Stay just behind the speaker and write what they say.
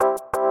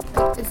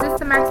Is this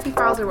the Maxi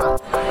Files or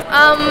what?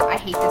 I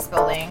hate this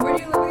building. Where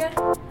do you live again?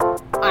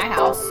 My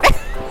house.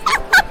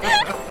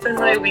 Spend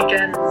my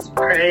weekends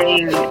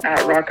praying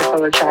at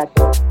Rockefeller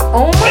Chapel.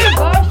 Oh my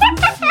gosh, you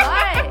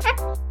slut!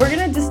 We're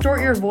gonna distort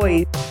your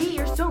voice. Hey,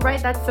 you're so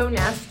right. That's so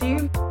nasty.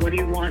 What do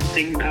you want?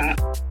 Sing that.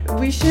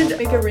 We should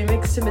make a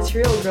remix to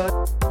Material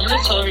Girl. I'm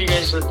gonna tell you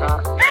guys with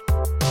that.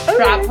 Okay.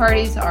 Frat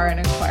parties are an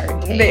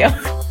acquired taste. They are.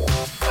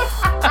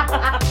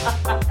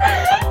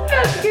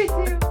 That's good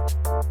too.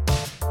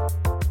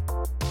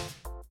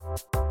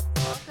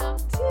 Welcome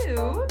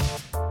to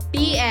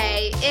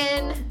BA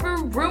in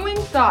Brewing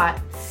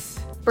Thoughts.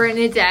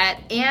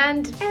 Bernadette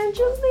and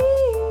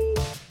Angelique.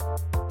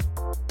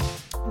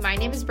 My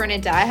name is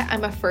Bernadette.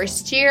 I'm a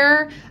first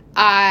year.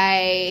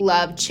 I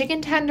love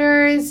chicken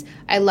tenders.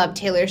 I love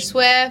Taylor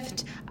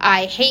Swift.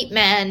 I hate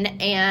men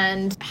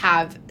and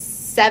have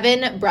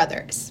 7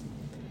 brothers.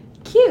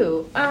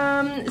 Cute.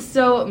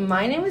 So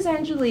my name is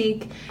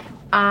Angelique.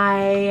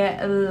 I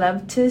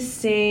love to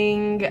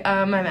sing.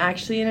 I'm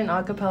actually in an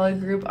a cappella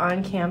group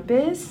on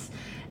campus.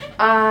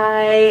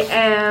 I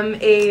am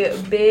a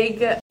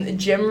big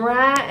gym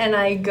rat and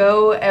I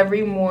go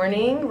every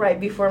morning right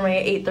before my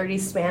 8:30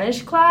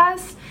 Spanish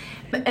class.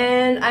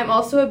 And I'm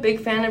also a big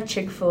fan of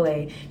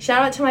Chick-fil-A.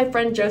 Shout out to my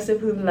friend Joseph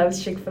who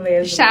loves Chick-fil-A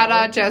as well. Shout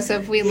out,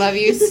 Joseph. We love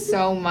you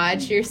so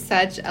much. You're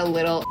such a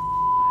little...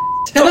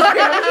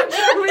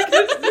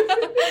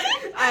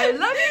 I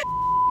love you.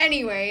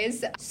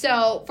 Anyways,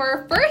 so for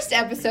our first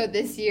episode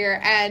this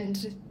year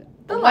and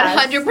The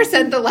last.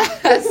 100% the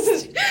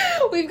last,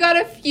 we've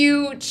got a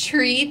few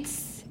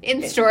treats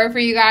in store for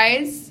you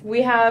guys.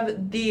 We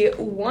have the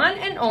one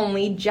and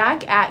only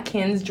Jack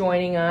Atkins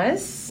joining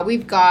us.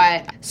 We've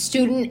got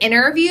student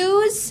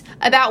interviews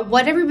about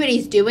what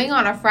everybody's doing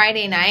on a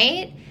Friday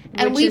night.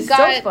 And Which is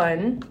so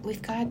fun.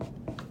 We've got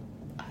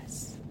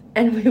us.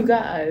 And we've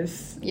got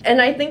us. Yeah.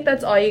 And I think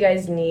that's all you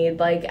guys need.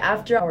 Like,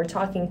 after our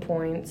talking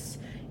points,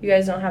 you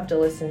guys don't have to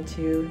listen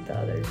to the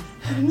others.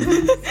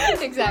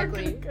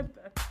 Exactly.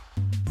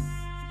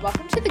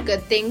 Welcome to the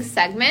Good Things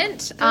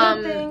segment.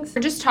 Good things.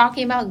 We're just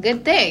talking about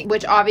good things,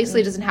 which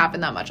obviously doesn't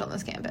happen that much on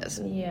this campus.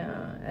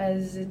 Yeah,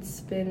 as it's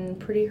been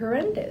pretty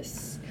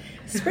horrendous.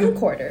 Spring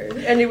quarter.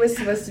 And it was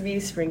supposed to be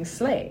spring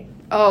sleigh.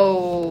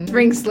 Oh,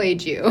 spring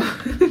slayed you.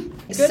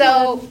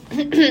 So,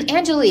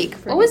 Angelique,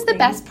 what was the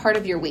best part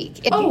of your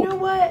week? You know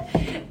what?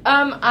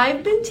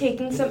 I've been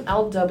taking some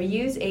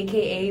LWs,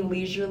 aka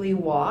leisurely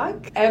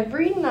walk,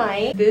 every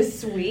night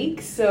this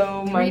week.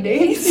 So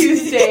Monday,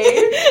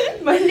 Tuesday.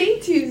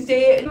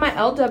 My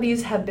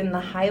LWs have been the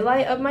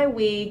highlight of my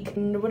week.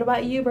 And what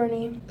about you,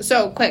 Bernie?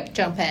 So, quick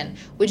jump in.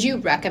 Would you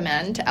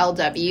recommend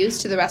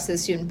LWs to the rest of the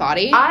student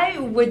body? I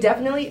would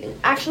definitely,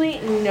 actually,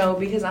 no,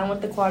 because I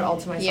want the quad all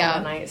to myself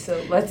at night. So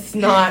let's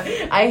not.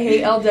 I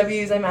hate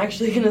LWs. I'm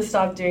actually gonna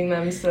stop doing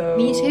them. So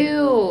Me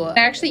too.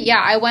 Actually,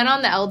 yeah, I went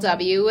on the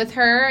LW with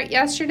her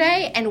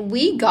yesterday and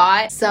we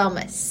got some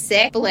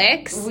sick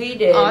flicks. We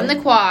did. On the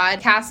quad,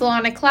 Castle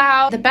on a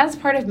Cloud. The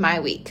best part of my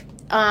week.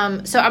 So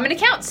I'm gonna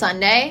count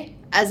Sunday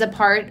as a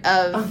part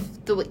of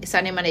the week.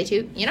 Sunday, Monday,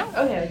 too, you know?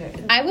 Okay.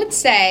 I would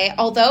say,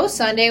 although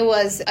Sunday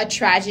was a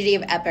tragedy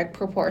of epic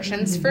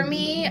proportions for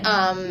me,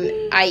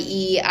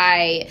 i.e.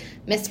 I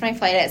missed my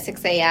flight at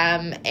 6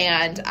 a.m.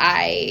 and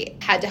I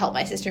had to help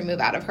my sister move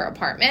out of her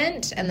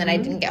apartment, and then I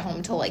didn't get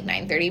home till like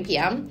 9:30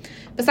 p.m.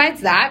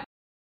 Besides that,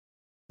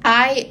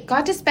 I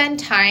got to spend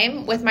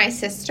time with my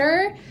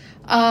sister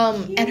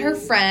and her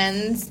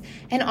friends,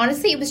 and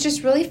honestly it was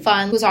just really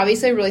fun. It was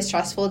obviously a really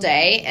stressful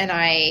day and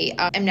I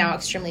am now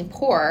extremely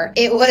poor.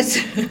 It was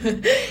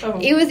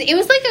it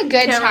was like a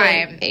good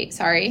time. Hey,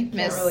 sorry,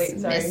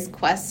 Miss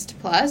Quest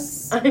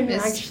Plus,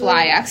 Miss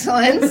Fly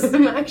Excellence.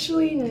 I'm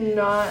actually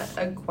not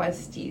a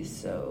questie,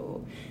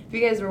 so if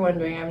you guys were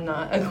wondering, I'm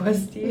not a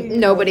questie.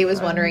 Nobody was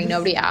wondering.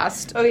 Nobody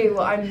asked. Okay,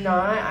 well, I'm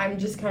not. I'm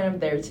just kind of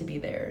there to be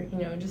there. You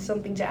know, just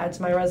something to add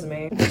to my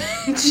resume.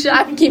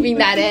 I'm keeping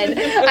that in.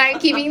 I'm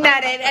keeping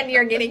that in, and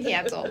you're getting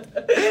canceled.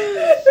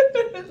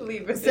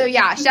 Leave it. So,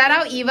 yeah, shout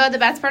out Eva. The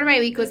best part of my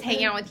week was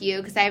hanging out with you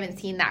because I haven't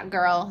seen that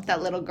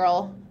little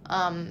girl,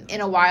 in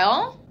a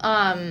while.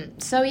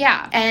 So,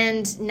 yeah.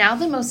 And now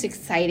the most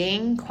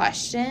exciting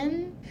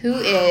question. Who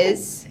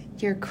is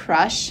your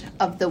crush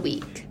of the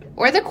week?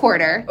 Or the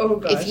quarter,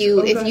 if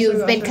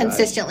you've been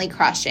consistently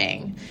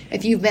crushing,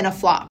 if you've been a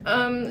flop.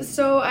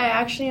 So I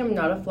actually am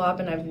not a flop,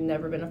 and I've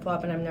never been a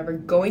flop, and I'm never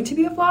going to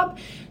be a flop.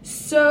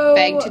 So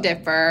Beg to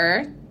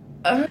differ.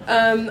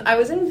 I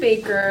was in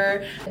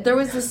Baker. There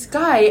was this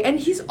guy, and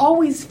he's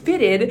always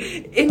fitted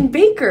in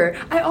Baker.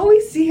 I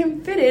always see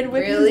him fitted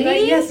with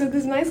with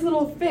his nice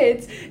little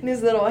fits and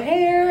his little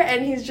hair,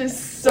 and he's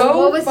just so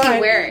what was fun. he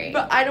wearing?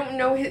 But I don't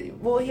know.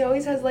 He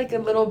always has like a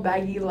little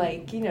baggy,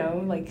 like, you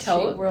know, like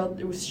tote?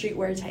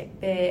 streetwear type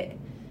fit.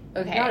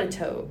 Okay, not a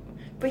tote.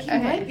 But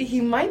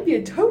he might be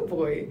a tote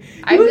boy.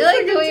 I feel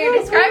like the way you're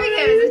describing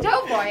him is a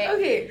tote boy.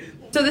 Okay.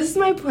 So this is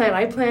my plan.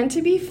 I plan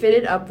to be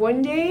fitted up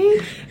one day,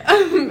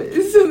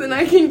 so then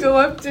I can go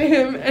up to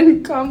him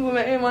and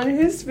compliment him on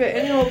his fit,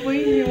 and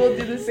hopefully he will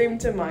do the same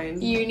to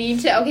mine. You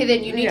need to, okay,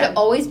 then you need to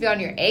always be on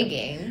your A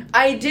game.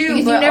 I do,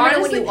 because but you never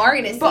honestly, know when you are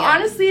going to see But him.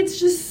 honestly, it's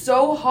just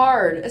so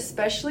hard,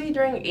 especially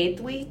during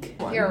 8th week.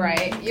 You're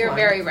right. You're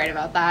very right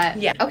about that.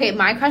 Yeah. Okay,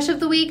 my crush of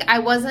the week, I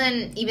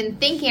wasn't even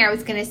thinking I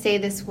was going to say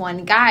this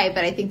one guy,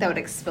 but I think that would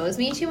expose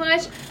me too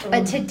much.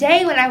 But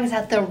today when I was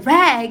at the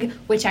reg,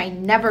 which I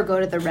never go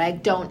to the reg,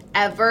 don't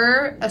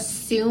ever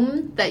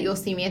assume that you'll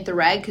see me at the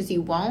reg because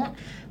you won't.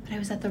 But I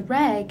was at the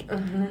reg,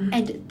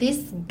 and this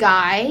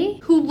guy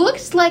who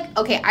looked like,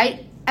 okay,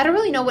 I don't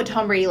really know what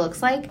Tom Brady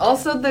looks like.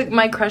 Also,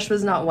 my crush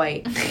was not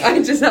white.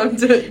 I just have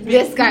to...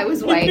 This guy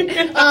was white.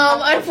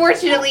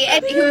 Unfortunately.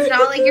 And he was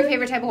not like your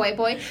favorite type of white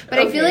boy. But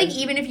I feel like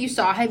even if you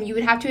saw him, you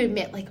would have to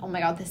admit, like, oh my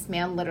god, this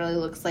man literally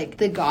looks like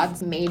the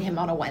gods made him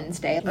on a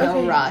Wednesday.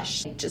 No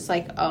rush. Just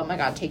like, oh my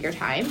god, take your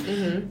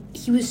time.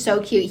 He was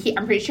so cute.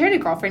 I'm pretty sure he had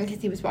a girlfriend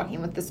because he was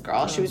walking with this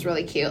girl. She was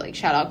really cute. Like,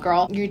 shout out,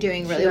 girl. You're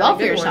doing really well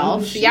for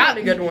yourself. She had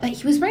a good one. But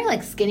he was wearing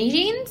like skinny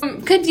jeans.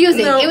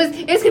 Confusing. No.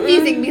 It was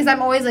confusing because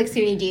I'm always like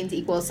skinny jeans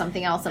equals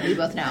something else that we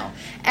both know.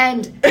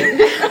 And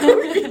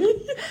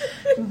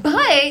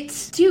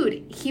but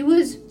dude, he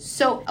was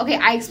so okay.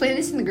 I explained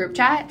this in the group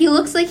chat. He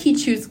looks like he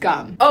chews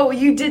gum. Oh,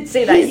 you did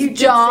say that. His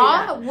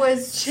jaw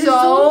was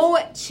so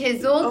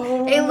chiseled.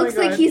 Oh, it looks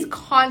my like God. he's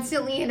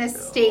constantly in a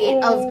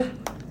state of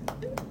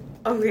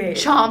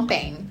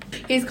chomping.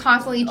 He's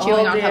constantly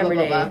chewing on Hubba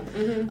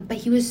Bubba. But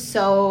he was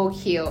so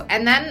cute.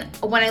 And then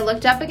when I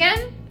looked up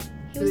again,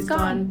 he was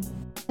gone.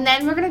 And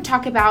then we're going to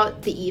talk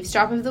about the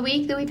eavesdrop of the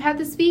week that we've had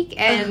this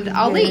week, and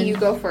I'll let you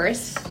go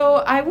first. So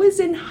I was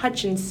in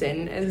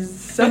Hutchinson, as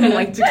some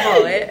like to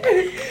call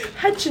it.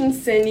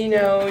 Hutchinson, you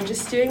know,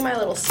 just doing my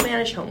little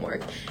Spanish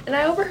homework. And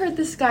I overheard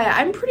this guy,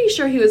 I'm pretty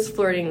sure he was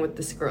flirting with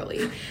this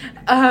girlie.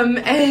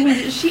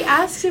 And she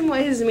asked him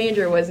what his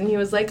major was, and he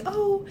was like,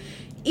 oh,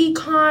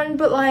 econ,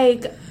 but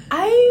like,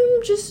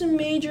 I'm just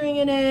majoring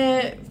in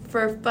it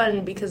for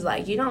fun because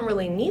like, you don't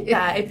really need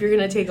that if you're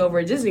going to take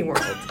over Disney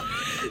World.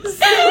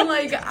 So,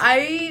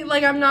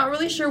 I'm not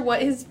really sure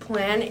what his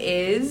plan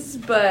is,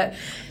 but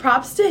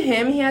props to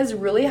him. He has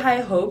really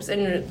high hopes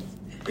and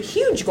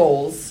huge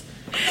goals.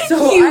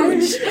 So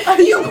Huge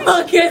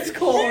goals. Huge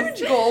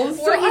goals.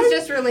 Or he's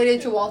just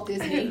related to Walt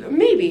Disney.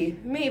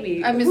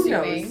 Maybe. I'm Who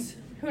assuming.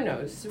 Who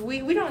knows?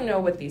 We don't know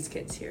what these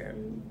kids here.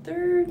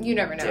 They're You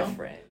never know.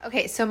 different.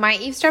 Okay, so my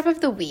eavesdrop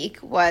of the week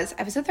was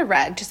I was at the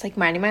reg, just like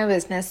minding my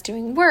business,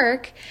 doing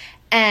work,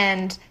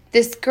 and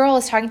this girl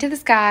is talking to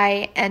this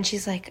guy, and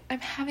she's like, I'm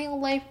having a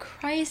life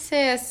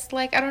crisis.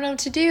 Like, I don't know what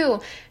to do.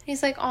 And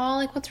he's like, oh,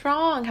 like, what's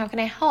wrong? How can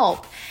I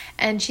help?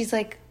 And she's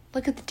like,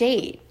 look at the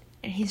date.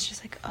 And he's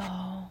just like,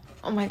 oh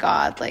my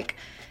God. Like,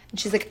 and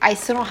she's like, I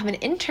still don't have an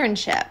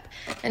internship.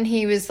 And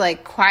he was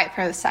like quiet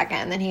for a second.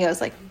 And then he goes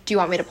like, do you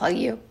want me to plug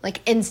you?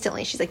 Like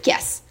instantly. She's like,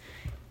 yes.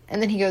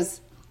 And then he goes,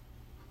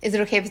 is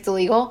it okay if it's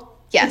illegal?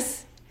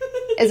 Yes.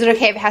 Is it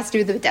okay if it has to do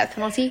with the death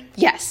penalty?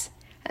 Yes.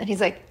 And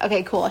he's like,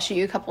 okay, cool. I'll shoot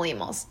you a couple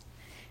emails.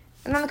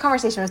 And then the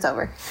conversation was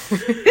over.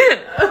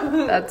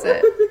 That's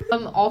it.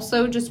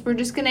 Also, we're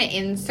just going to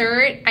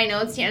insert. I know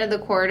it's the end of the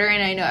quarter,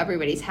 and I know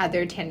everybody's had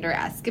their Tinder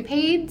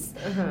escapades.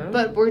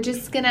 But we're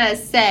just going to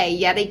say,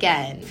 yet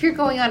again, if you're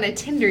going on a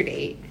Tinder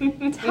date,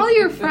 tell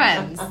your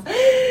friends.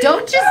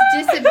 Don't just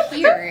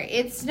disappear.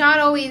 It's not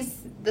always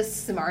the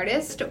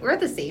smartest or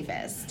the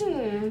safest.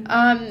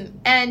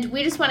 And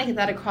we just want to get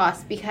that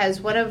across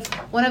because one of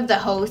the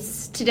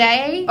hosts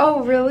today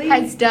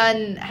has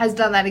done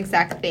that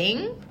exact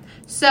thing.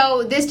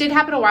 So this did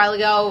happen a while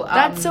ago.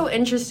 That's so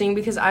interesting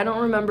because I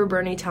don't remember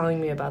Bernie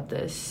telling me about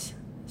this.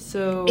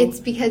 So it's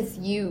because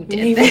you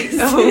did this.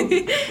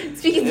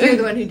 It's because you're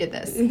the one who did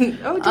this.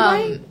 Oh, did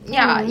I?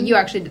 Yeah, you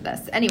actually did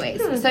this.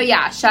 Anyways, so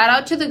yeah, shout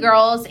out to the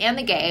girls and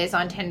the gays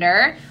on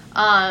Tinder.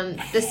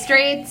 The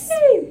straights,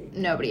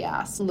 nobody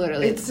asked.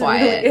 Literally, it's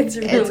quiet. It's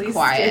really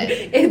quiet.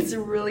 Scary. It's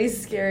really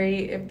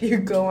scary if you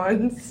go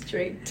on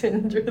straight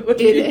Tinder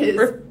looking It is.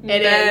 for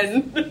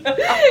men.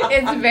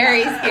 It's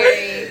very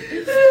scary.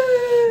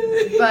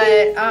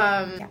 But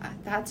yeah,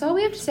 that's all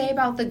we have to say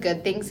about the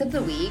good things of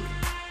the week.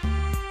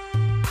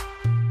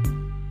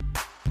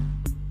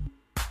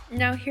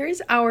 Now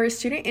here's our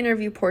student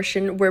interview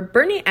portion where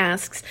Bernie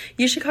asks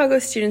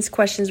UChicago students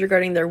questions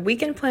regarding their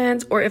weekend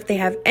plans or if they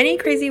have any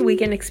crazy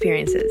weekend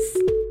experiences.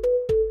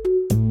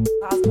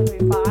 Class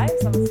 135,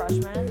 so I'm a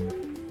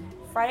freshman.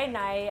 Friday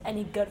night,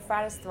 any good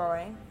frat is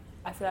throwing.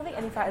 I feel like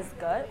any frat is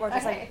good, or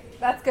just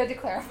That's good to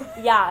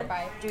clarify. yeah,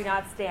 Bye. do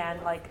not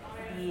stand like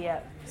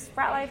the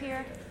frat life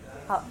here.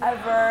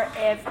 However,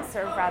 if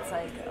certain frats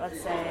like,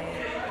 let's say,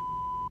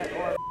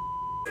 or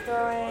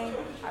throwing,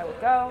 I would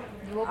go.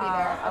 You will be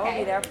there. I will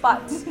be there,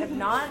 but if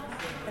not,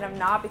 then I'm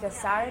not because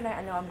Saturday night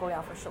I know I'm going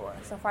out for sure.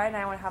 So Friday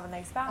night I want to have a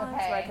nice balance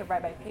where I Okay. could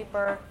write my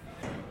paper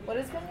What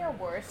has been your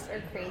worst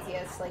or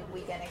craziest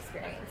weekend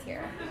experience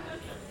here?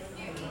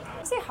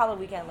 I say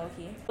Halloween weekend,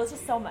 low-key. It was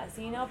just so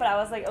messy, but I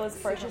was it was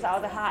first years. I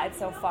was it's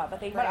so fun. But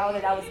thinking about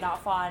that was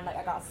not fun.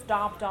 I got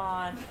stomped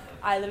on.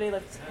 I literally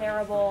looked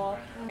terrible.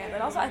 And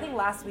then also, I think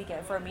last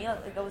weekend, for me,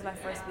 it was my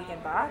first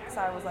weekend back. So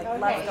I was let's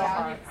go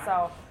hard.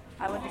 So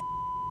I went to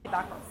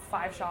back for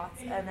 5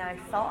 shots. And then I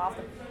fell off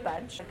the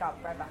bench. I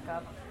got right back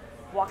up.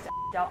 Walked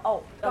down.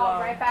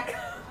 Got right back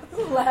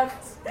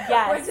left.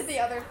 Yes. Went to the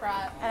other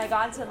frat. And I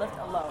got into lift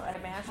alone. And I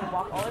managed to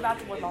walk all the way back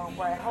to Woodlawn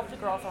where I helped a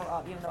girl throw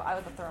up, even though I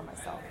was a thrower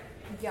myself.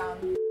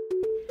 Yum.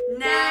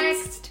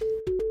 Next.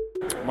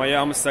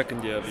 I'm a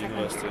second year of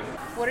university.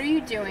 What are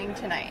you doing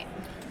tonight?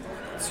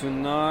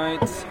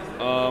 Tonight,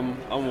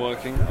 I'm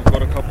working. I've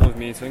got a couple of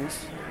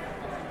meetings.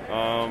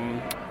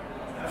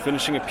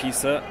 Finishing a P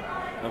set,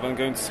 and then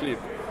going to sleep.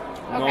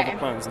 No other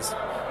plans. It's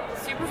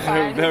super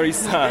fun. Very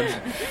sad.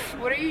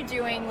 What are you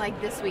doing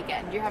this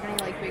weekend? Do you have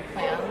any big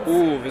plans?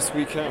 Ooh, this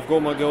weekend I've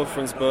got my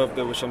girlfriend's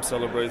birthday, which I'm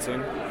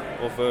celebrating,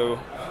 although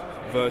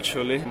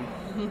virtually.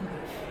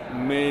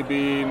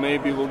 Maybe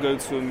we'll go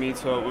to a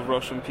meetup with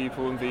Russian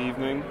people in the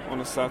evening on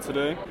a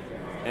Saturday.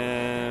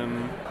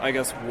 I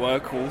guess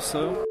work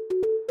also.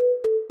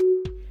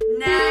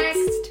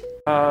 Next.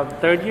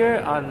 Third year,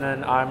 and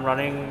then I'm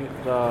running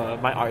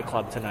my art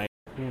club tonight.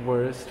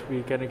 Worst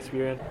weekend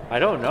experience? I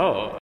don't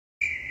know.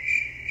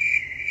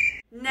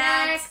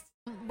 Next.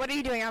 What are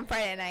you doing on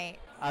Friday night?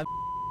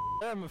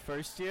 I'm a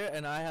first year,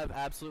 and I have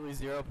absolutely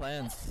zero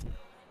plans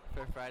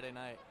for Friday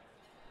night.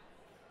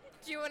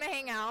 Do you want to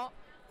hang out?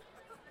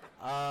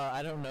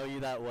 I don't know you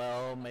that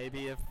well.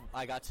 Maybe if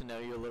I got to know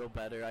you a little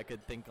better, I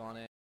could think on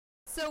it.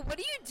 So what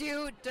do you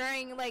do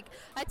during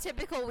a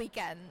typical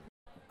weekend?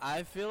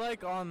 I feel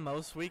like on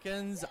most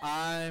weekends,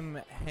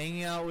 I'm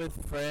hanging out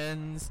with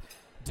friends,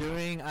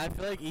 I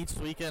feel like each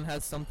weekend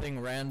has something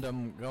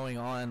random going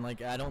on.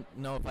 I don't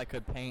know if I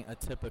could paint a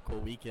typical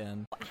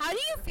weekend. How do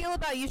you feel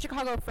about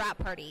UChicago frat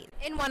parties?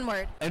 In one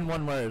word. In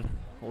one word.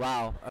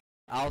 Wow.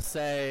 I'll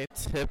say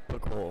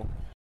typical.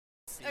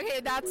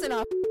 Okay, that's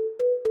enough.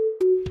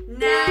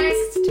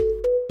 Next.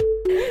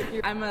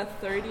 I'm a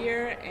third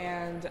year,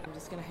 and I'm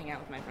just gonna hang out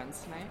with my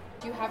friends tonight.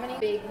 Do you have any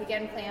big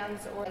weekend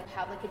plans, or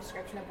have a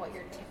description of what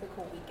your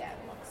typical weekend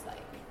looks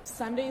like?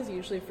 Sundays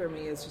usually for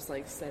me is just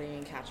studying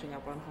and catching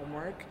up on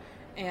homework.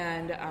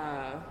 And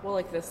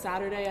this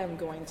Saturday I'm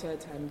going to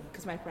attend,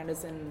 because my friend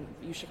is in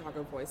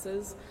UChicago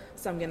Voices,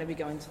 so I'm gonna be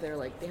going to their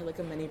they have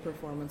a mini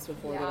performance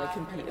before they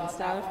compete and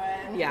stuff.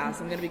 Yeah,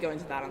 so I'm gonna be going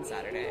to that on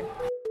Saturday.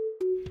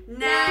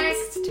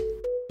 Next.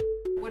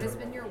 What has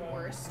been your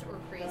worst or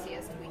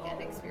craziest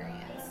weekend experience?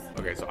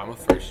 Okay, so I'm a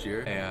first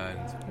year,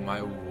 and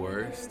my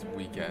worst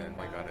weekend,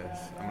 my goodness,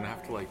 I'm gonna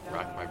have to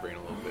rack my brain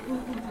a little bit.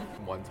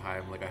 One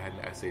time, I had an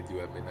essay due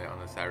at midnight on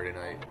a Saturday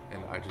night,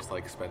 and I just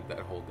spent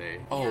that whole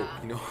day. Oh,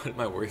 you know what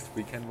my worst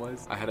weekend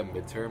was? I had a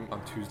midterm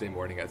on Tuesday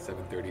morning at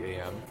 7:30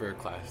 a.m. for a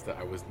class that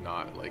I was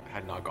not,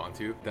 had not gone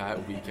to.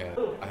 That weekend,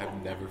 I have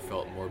never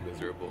felt more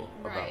miserable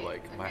about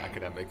my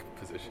academic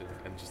position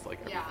and just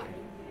everything.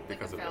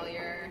 Because of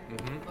failure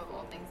of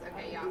all things.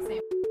 Okay, yeah,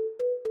 same.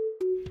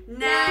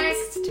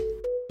 Next.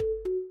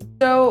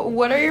 So,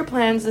 what are your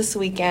plans this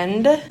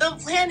weekend? The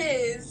plan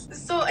is,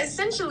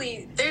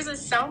 essentially, there's a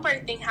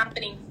soundbar thing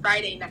happening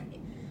Friday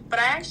night, but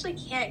I actually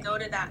can't go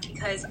to that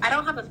because I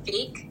don't have a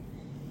fake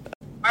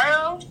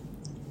tomorrow.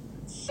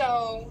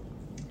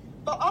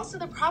 But also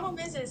the problem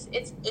is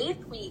it's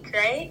 8th week,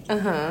 right?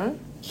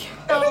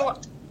 So,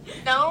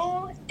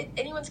 no, if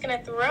anyone's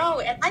gonna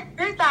throw, and I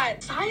heard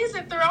that Sai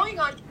isn't throwing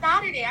on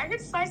Saturday. I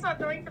heard Sai's not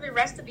throwing for the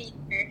rest of the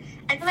year,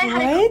 and then I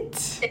had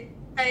to go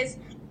because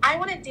I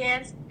want to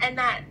dance in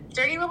that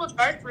dirty little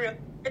dark room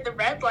with the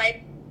red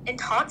light,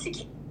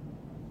 intoxicate,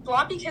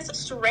 sloppy kiss a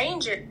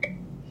stranger,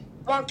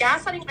 while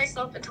gaslighting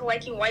myself into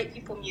liking white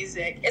people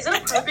music. Is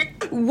it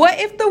appropriate? What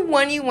if the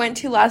one you went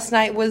to last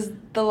night was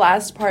the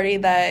last party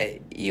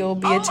that you'll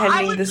be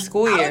attending this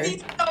school year? I would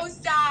be so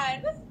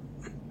sad.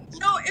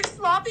 No, if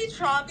Sloppy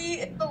Troppy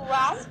is the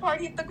last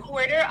party at the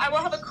quarter, I will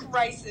have a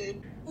crisis.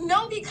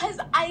 No, because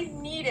I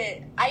need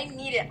it. I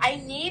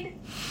need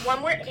one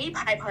more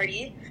A-Pie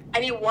party. I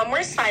need one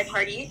more Psy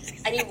party.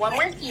 I need one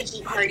more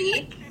Fiji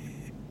party.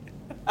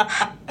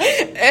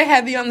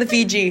 Heavy on the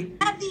Fiji.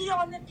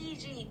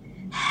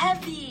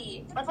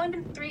 Heavy. I've only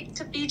been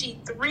to Fiji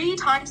 3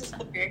 times this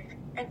year,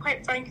 and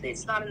quite frankly,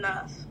 it's not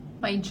enough.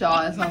 My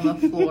jaw is on the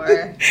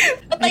floor.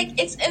 But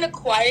it's an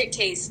acquired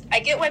taste. I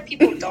get why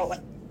people don't like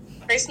it.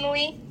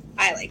 Personally,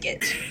 I like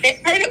it.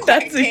 It's an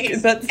acquired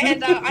taste,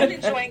 and I'm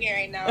enjoying it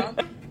right now.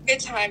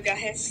 Good time,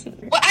 guys.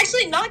 Well,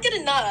 actually, not good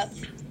enough.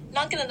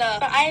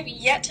 But I have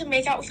yet to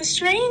make out with a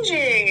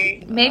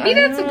stranger. Maybe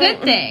that's a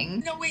good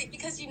thing. No, wait,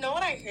 because you know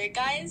what I heard,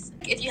 guys?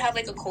 If you have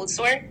a cold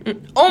sore.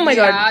 Oh my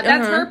god. Yeah,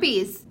 that's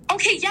herpes.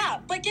 Okay, yeah,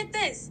 but get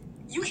this.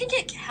 You can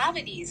get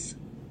cavities.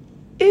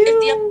 Ew. If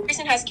the other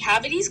person has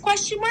cavities,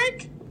 question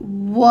mark?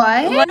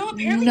 What? No,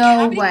 apparently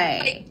no cavities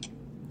way.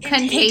 are,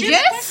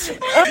 Contagious?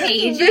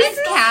 Contagious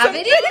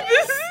cavities?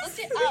 I looked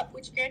it up,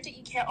 which granted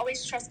you can't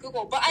always trust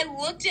Google, but I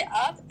looked it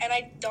up and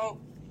I don't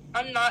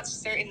I'm not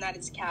certain that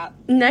it's cap.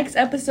 Next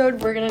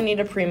episode, we're gonna need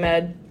a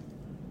pre-med.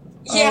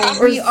 Yeah.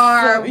 We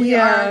are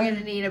going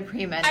to need a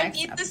pre-med I next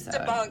need this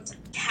episode. debunked.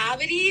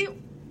 Cavity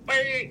or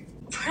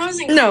pros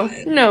and No,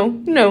 cons?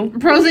 no.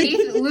 Pros and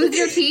cons, lose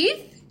your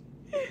teeth,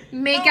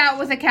 make out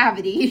with a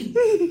cavity.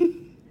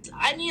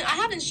 I mean, I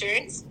have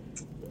insurance.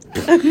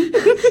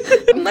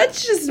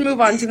 Let's just move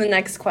on to the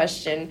next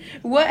question.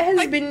 What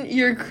has been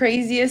your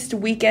craziest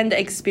weekend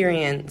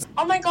experience?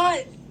 Oh my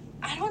god.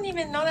 I don't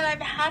even know that I've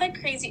had a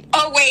crazy...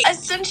 Oh, wait.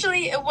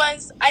 Essentially, it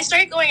was... I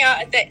started going out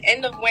at the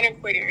end of winter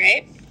quarter,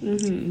 right?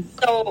 Mm-hmm.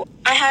 So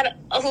I had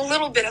a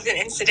little bit of an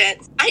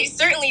incident. I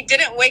certainly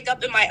didn't wake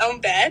up in my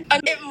own bed.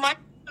 It might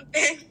have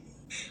been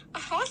a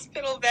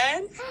hospital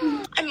bed.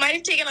 I might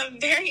have taken a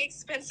very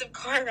expensive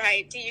car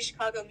ride to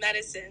UChicago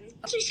Medicine.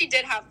 Actually, she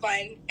did have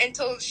fun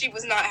until she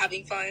was not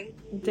having fun.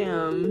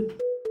 Damn.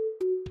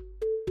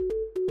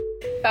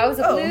 If I was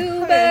a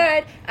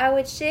bluebird, I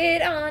would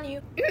shit on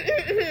you.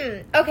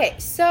 Okay,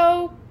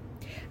 so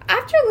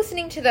after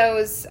listening to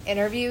those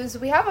interviews,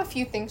 we have a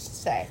few things to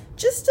say.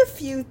 Just a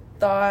few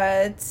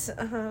thoughts.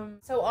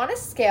 So on a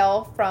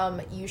scale from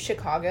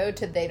UChicago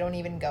to they don't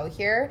even go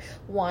here,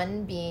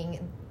 1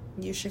 being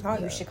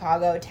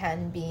UChicago,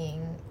 10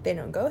 being they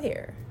don't go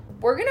here,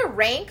 we're going to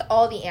rank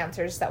all the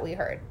answers that we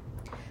heard.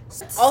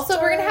 Also,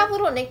 we're going to have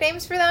little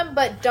nicknames for them,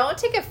 but don't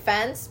take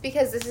offense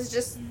because this is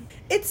just...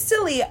 It's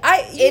silly.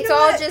 It's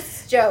all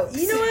just jokes.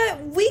 You know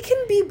what? We can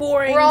be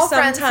boring we're all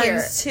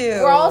sometimes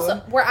too.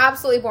 We're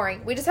absolutely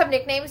boring. We just have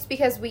nicknames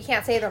because we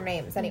can't say their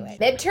names anyway.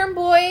 Midterm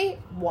boy,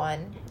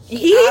 1.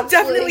 He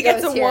definitely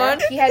gets a 1.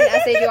 He had an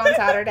essay due on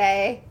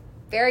Saturday.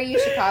 Very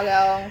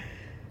UChicago.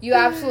 You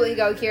absolutely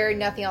go here.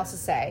 Nothing else to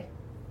say.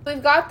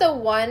 We've got the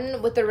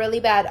one with the really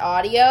bad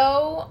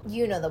audio.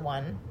 You know the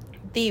one.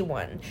 The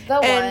one.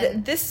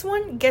 And this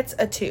one gets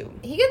a 2.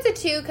 He gets a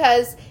 2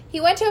 because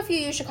he went to a few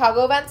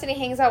UChicago events and he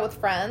hangs out with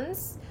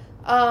friends.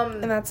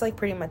 And that's like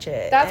pretty much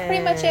it. That's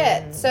pretty much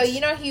it. So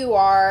you know who you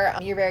are.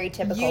 You're very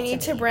typical. You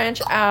need to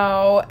branch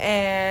out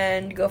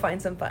and go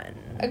find some fun.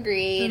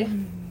 Agreed.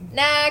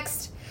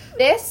 Next.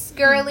 This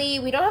girly,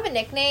 we don't have a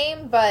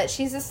nickname, but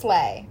she's a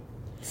slay.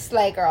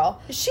 Slay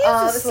girl. She's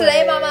a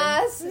slay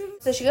mamas.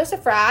 So she goes to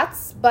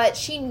frats, but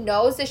she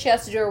knows that she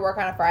has to do her work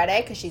on a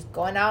Friday because she's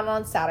going out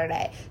on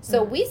Saturday.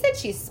 So we said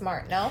she's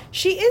smart, no?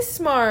 She is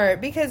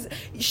smart because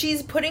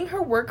she's putting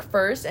her work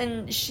first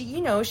and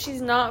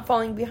she's not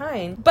falling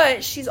behind.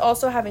 But she's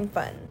also having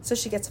fun. So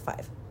she gets a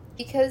 5.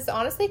 Because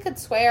honestly, it could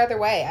sway either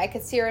way. I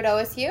could see her at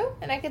OSU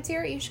and I could see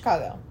her at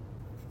UChicago.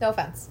 No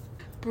offense.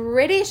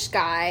 British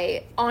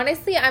guy,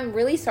 honestly, I'm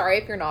really sorry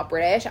if you're not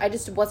British. I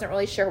just wasn't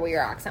really sure what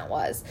your accent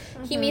was.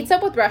 Mm-hmm. He meets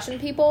up with Russian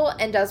people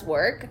and does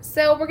work.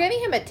 So we're giving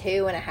him a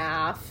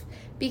 2.5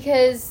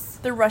 because...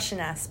 The Russian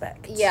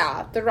aspect.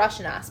 Yeah, the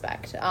Russian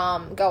aspect.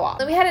 Go off.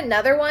 Then we had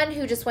another one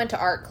who just went to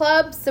art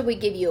club. So we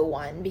give you a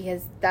 1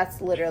 because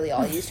that's little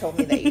all you told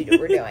me that you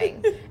were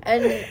doing.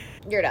 And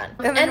you're done.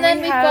 And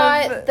then we've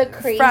got the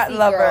crazy frat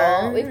lover.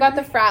 girl. We've got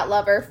the frat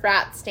lover,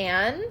 frat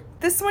stan.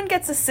 This one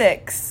gets a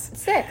 6.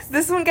 6.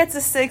 This one gets a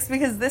 6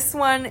 because this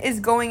one is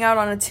going out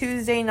on a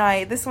Tuesday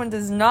night. This one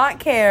does not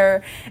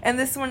care. And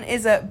this one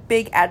is a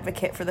big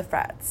advocate for the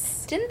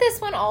frats. Didn't this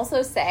one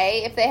also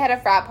say if they had a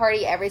frat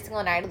party every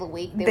single night of the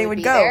week, they would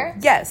be go there?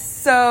 Yes.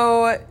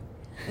 So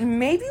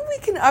maybe we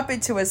can up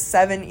it to a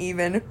 7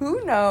 even.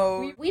 Who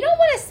knows? We don't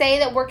want to say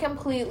that we're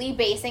completely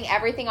basing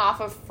everything off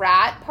of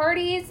frat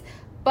parties.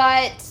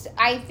 But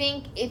I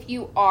think if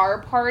you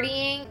are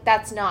partying,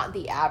 that's not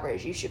the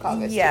average UChicago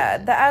student. Yeah,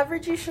 the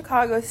average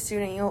UChicago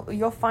student,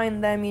 you'll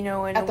find them, in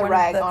at the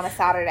Reg on a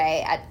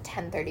Saturday at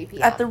 10:30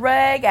 p.m. At the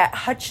Reg, at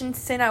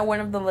Hutchinson, at one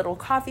of the little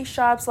coffee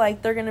shops.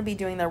 Like, they're going to be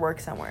doing their work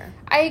somewhere.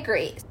 I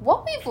agree.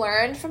 What we've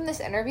learned from this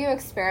interview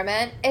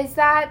experiment is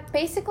that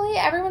basically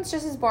everyone's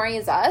just as boring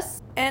as us.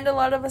 And a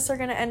lot of us are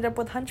going to end up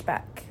with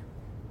hunchback.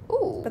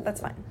 Ooh. But that's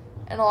fine.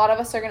 And a lot of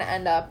us are going to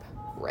end up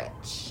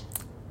rich.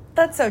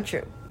 That's so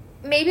true.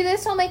 Maybe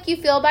this will make you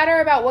feel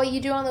better about what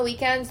you do on the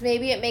weekends.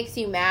 Maybe it makes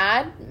you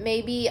mad.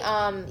 Maybe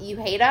you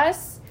hate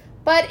us.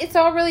 But it's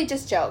all really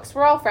just jokes.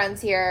 We're all friends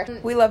here.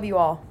 We love you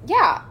all.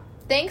 Yeah.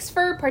 Thanks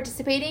for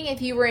participating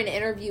if you were an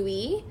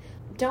interviewee.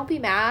 Don't be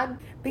mad.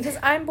 Because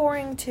I'm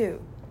boring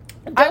too.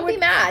 Don't be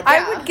mad.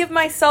 Yeah. I would give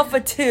myself a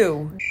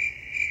 2.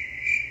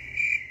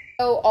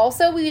 So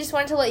also, we just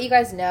wanted to let you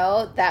guys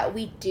know that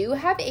we do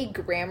have a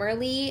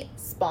Grammarly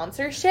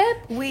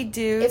sponsorship. We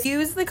do.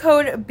 Use the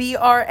code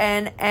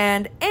BRN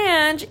and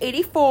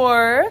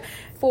Ange84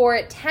 for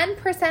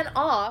 10%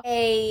 off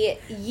a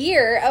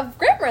year of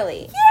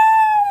Grammarly.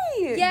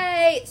 Yay!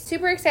 Yay!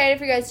 Super excited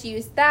for you guys to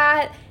use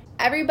that.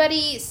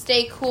 Everybody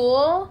stay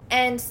cool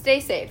and stay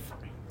safe.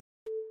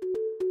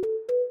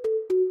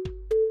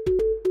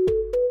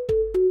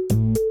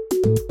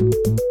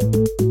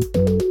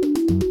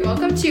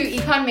 Welcome to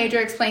Econ Major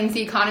Explains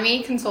the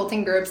Economy,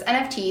 Consulting Group's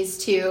NFTs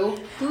to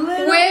Women!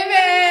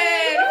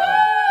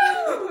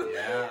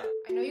 Yeah.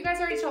 I know you guys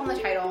already told them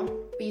the title,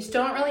 but you still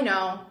still don't really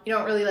know. You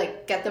don't really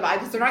like get the vibe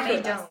because they're not here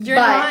with us. You're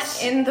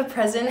not in the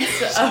presence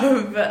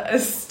of a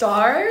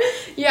star.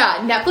 Yeah,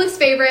 Netflix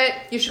favorite,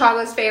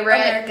 UChicago's favorite,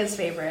 America's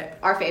favorite,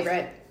 our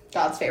favorite,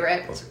 God's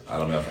favorite. I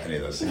don't know if any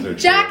of those things are true.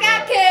 Jack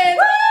Atkins.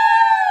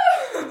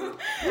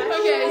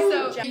 Okay,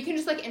 so you can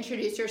just like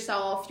introduce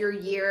yourself, your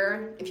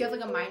year, if you have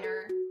like a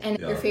minor, and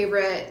your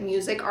favorite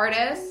music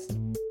artist.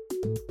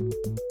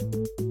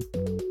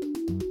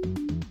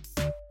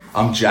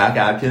 I'm Jack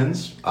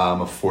Atkins. I'm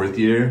a fourth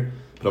year,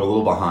 but I'm a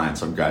little behind,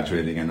 so I'm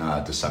graduating in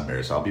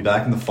December. So I'll be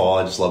back in the fall.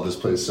 I just love this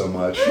place so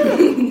much.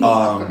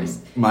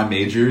 My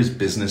major is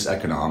business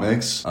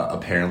economics.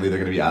 Apparently, they're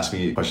going to be asking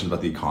me questions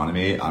about the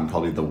economy. I'm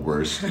probably the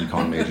worst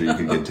econ major you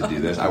could get to do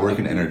this. I work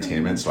in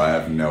entertainment, so I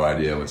have no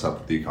idea what's up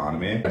with the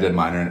economy. I did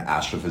minor in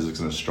astrophysics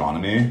and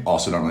astronomy.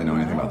 Also, don't really know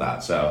anything about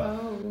that.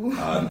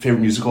 So,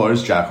 favorite musical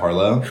artist, Jack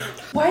Harlow.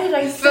 Why did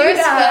I say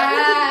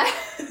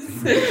that?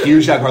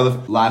 Huge Jack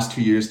Harlow. Last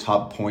 2 years,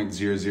 top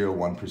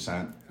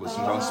 0.001%.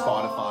 Listeners on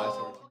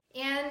Spotify.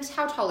 And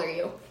how tall are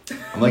you?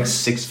 I'm like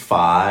 6'5",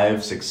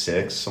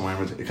 6'6", somewhere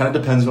in between. It kind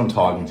of depends who I'm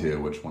talking to,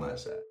 which one I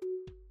say.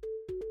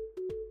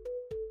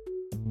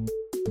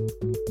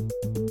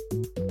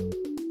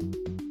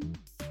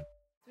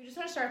 We just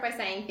want to start by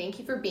saying thank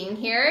you for being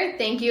here.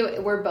 Thank you.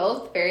 We're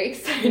both very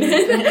excited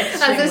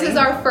as this is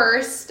our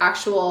first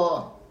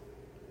actual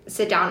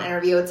sit-down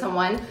interview with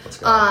someone.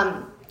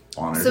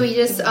 Honored. So we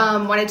just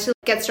wanted to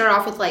get started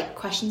off with like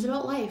questions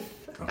about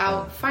life,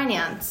 about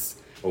finance,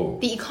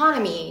 the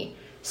economy,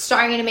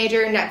 starring in a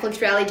major Netflix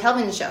reality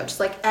television show,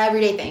 just like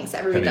everyday things that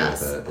everybody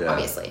does,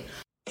 obviously.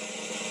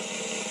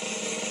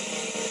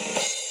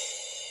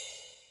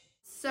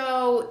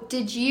 So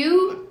did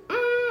you...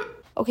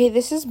 Okay,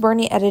 this is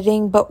Bernie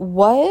editing, but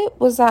what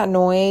was that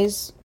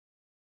noise?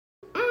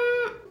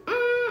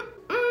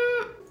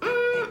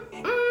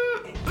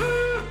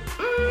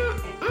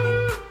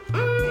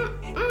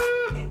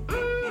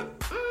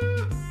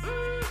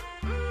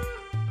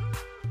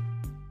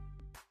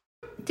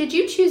 Did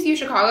you choose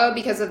UChicago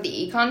because of the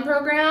econ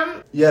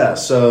program? Yeah,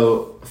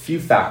 so a few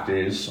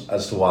factors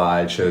as to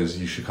why I chose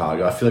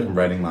UChicago. I feel like I'm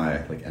writing my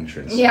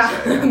entrance.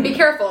 Yeah, be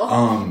careful.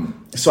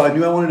 So I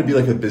knew I wanted to be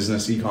like a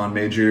business econ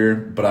major,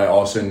 but I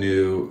also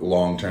knew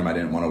long term I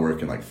didn't want to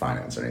work in like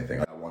finance or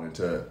anything. I wanted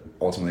to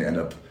ultimately end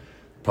up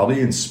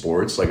probably in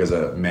sports, like as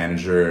a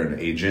manager and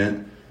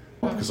agent,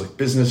 because like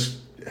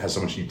business has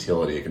so much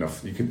utility.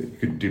 You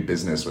could do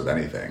business with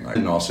anything,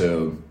 and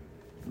also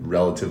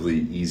relatively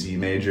easy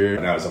major,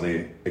 and I was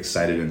really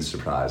excited and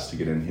surprised to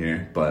get in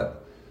here.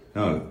 But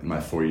no, in my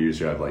 4 years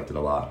here, I've liked it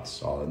a lot. It's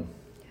solid.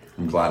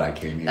 I'm glad I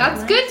came here.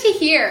 That's good to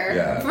hear.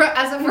 Yeah.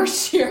 As a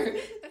first year.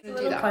 It's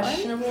a little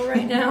questionable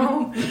right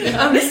now.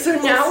 So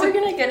now we're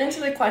gonna get into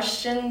the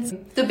questions.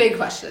 The big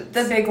questions.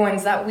 The big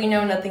ones that we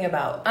know nothing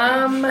about.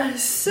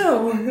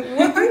 So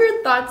what are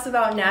your thoughts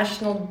about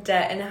national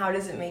debt and how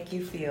does it make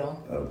you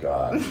feel? Oh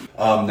God.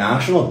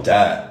 National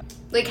debt.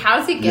 Like, how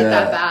does it get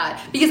that bad?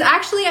 Because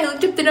actually, I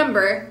looked up the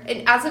number,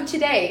 and as of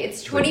today,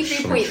 it's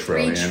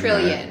 23.3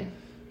 trillion. Right?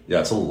 Yeah,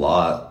 it's a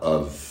lot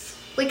of.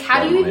 Like,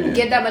 how do you even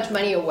get that much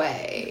money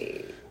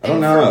away? I don't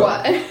know. For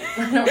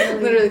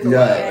what? Literally for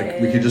what?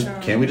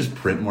 Like can't we just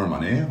print more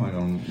money?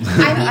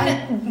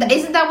 I mean,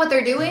 isn't that what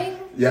they're doing?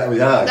 Yeah.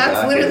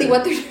 That's literally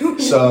what they're doing.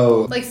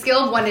 So, like,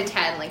 scale of 1 to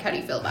 10, like, how do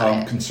you feel about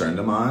it? How concerned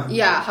am I?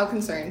 Yeah, how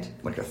concerned?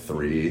 Like a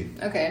 3.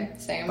 Okay,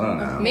 same. I don't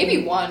know.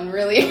 Maybe 1,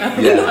 really.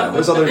 Yeah,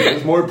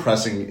 there's more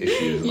pressing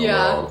issues in the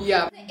world.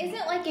 Yeah.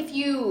 Isn't like if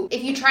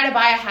you try to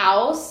buy a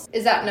house,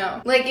 is that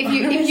no? Like if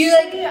you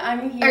like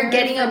are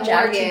getting a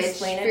mortgage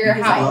for your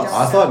house.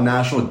 I thought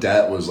national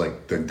debt was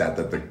like the debt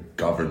that the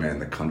government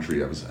and the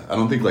country has. I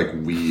don't think like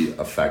we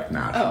affect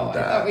national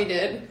debt. I thought we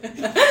did.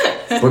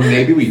 But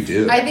maybe we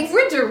do. I think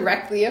we're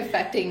directly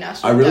affecting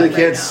national debt. I really debt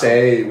can't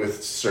say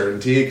with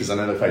certainty, because then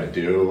if I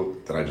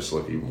do, then I just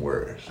look even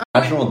worse.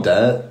 National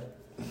debt?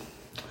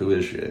 Who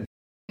is she?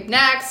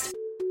 Next.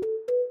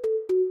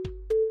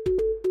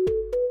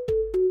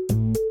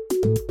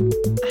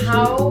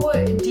 How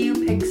do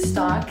you pick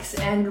stocks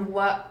and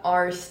what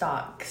are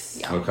stocks?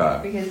 Yeah. Okay.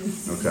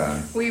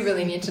 Because we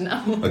really need to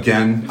know.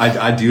 Again,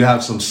 I do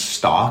have some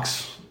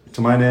stocks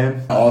to my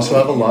name. I also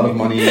have a lot of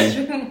money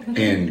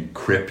in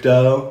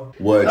crypto,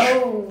 which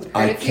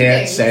I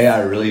can't say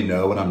I really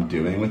know what I'm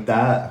doing with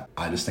that.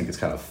 I just think it's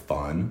kind of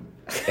fun.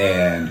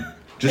 And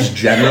just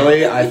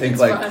generally, I think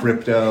like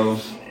crypto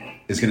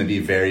is going to be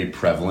very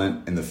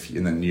prevalent in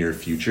the near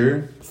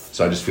future.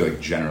 So I just feel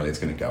like generally it's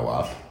going to go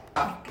up.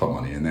 Put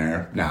money in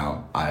there.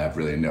 Now, I have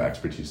really no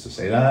expertise to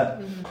say that.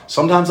 Mm-hmm.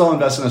 Sometimes I'll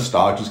invest in a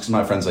stock just because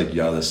my friend's like,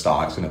 yo, this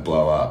stock's going to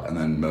blow up. And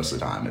then most of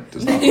the time, it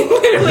does not blow up.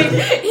 Literally,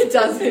 it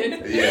doesn't.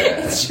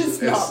 Yeah. It's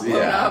just not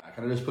blown up. I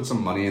kind of just put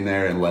some money in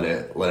there and let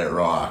it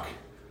rock.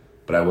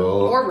 But I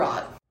will... Or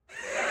rot.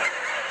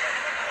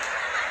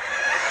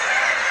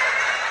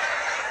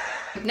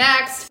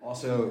 Next.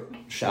 Also,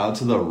 shout out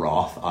to the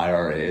Roth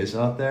IRAs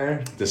out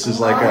there. This is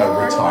like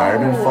a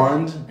retirement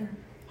fund.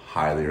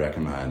 Highly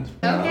recommend.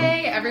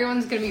 Okay,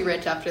 everyone's gonna be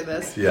rich after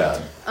this.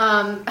 Yeah.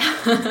 Okay,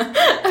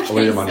 I'll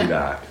get your money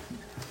back.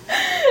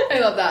 I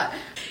love that.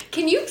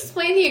 Can you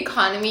explain the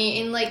economy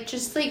in like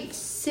just like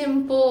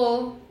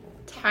simple,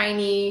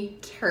 tiny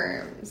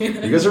terms? You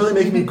guys are really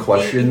making me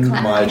question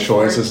my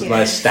choice as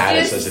my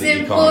status just as an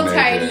simple, econ major.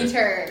 tiny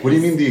terms. What do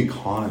you mean the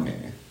economy?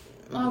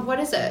 What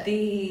is it?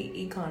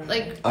 The economy.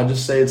 Like I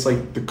just say it's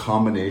like the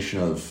combination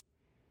of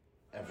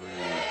every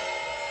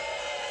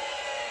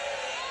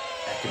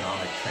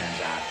economic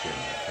transaction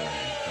occurring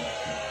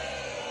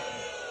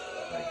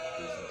like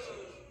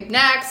businesses.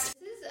 next.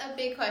 This is a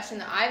big question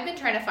that I've been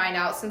trying to find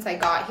out since I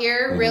got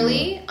here,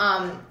 really.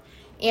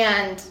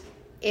 And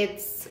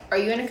it's, are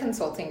you in a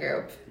consulting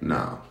group?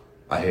 No.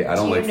 I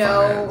don't like finance. Do you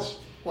know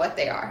what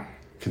they are?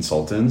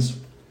 Consultants?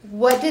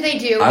 What do they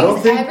do? I don't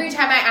Because think- every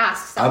time I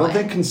ask someone, I don't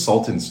think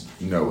consultants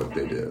know what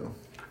they do.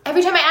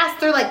 every time I ask,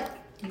 they're like,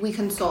 we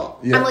consult.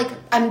 Yeah. I'm like,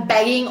 I'm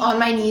begging on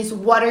my knees,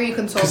 what are you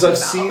consulting Because about? I've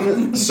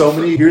seen so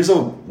many. Here's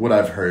what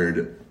I've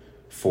heard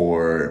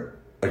for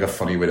like a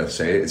funny way to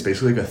say it. It's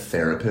basically like a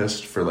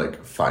therapist for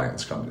like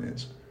finance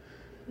companies.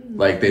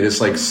 Like they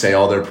just like say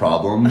all their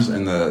problems,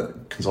 and the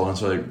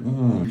consultants are like,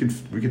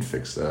 we could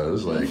fix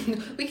those. Like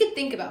We could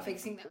think about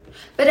fixing them.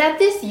 But at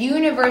this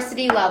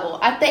university level,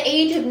 at the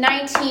age of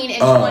 19 and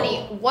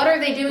 20, what are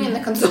they doing in the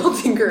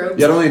consulting group?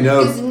 yeah, I don't really know.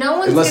 Because no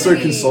one's unless gonna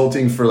they're be-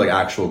 consulting for like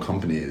actual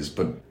companies,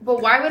 but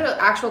But why would an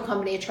actual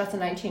company trust a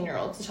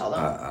 19-year-old to tell them?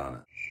 I don't know.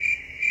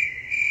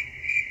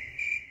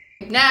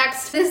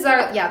 Next, this is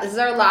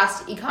our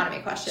last economy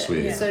question.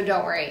 Sweet. So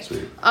don't worry.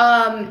 Sweet.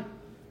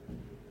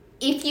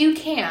 If you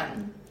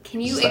can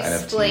you Is this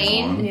the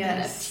explain NFTs one?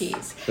 Yes. NFTs?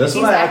 That's Because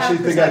what I have actually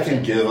think I can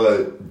perception. give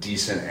a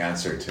decent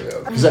answer to.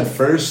 Because at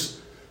first,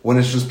 when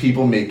it's just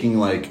people making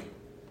like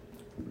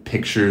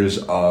pictures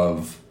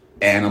of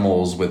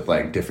animals with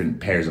like different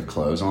pairs of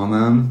clothes on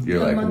them, you're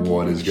like, monkey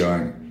what is picture.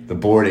 going? The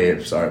Bored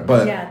Apes are,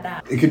 but Yeah,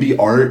 that. it could be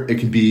art. It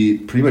could be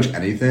pretty much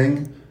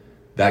anything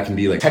that can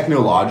be like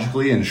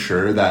technologically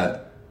ensure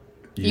that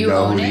you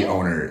know own who it? the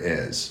owner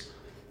is,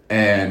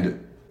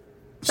 and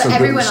But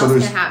everyone else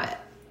can have it.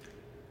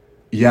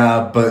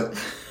 yeah, but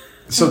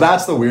so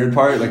that's the weird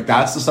part. Like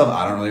that's the stuff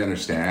I don't really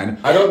understand.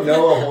 I don't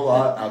know a whole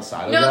lot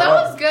outside of No, that.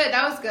 that was good.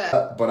 That was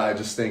good. But I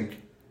just think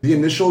the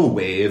initial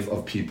wave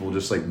of people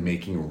just like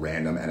making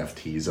random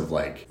NFTs of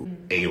like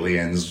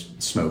aliens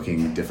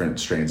smoking different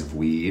strains of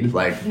weed,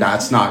 like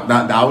that's not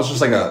that was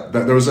just like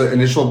there was an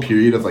initial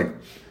period of like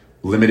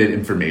limited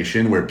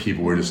information where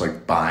people were just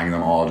like buying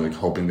them all, like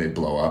hoping they'd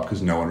blow up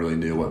because no one really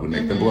knew what would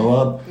make them blow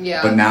up.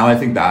 Yeah. But now I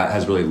think that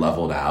has really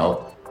leveled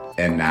out,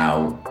 and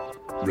now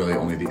really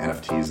only the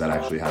NFTs that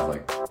actually have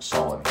like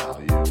solid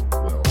value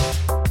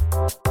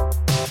will.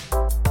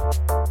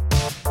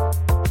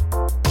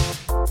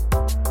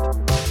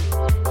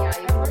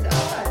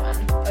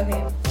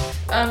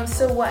 Okay.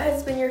 So what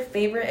has been your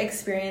favorite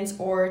experience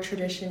or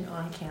tradition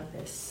on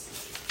campus?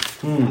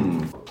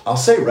 I'll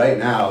say right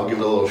now, I'll give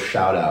it a little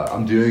shout out.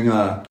 I'm doing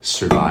a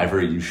Survivor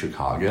at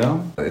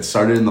UChicago. It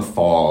started in the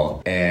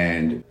fall,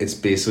 and it's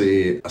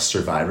basically a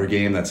Survivor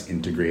game that's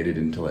integrated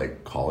into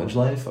like college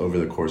life over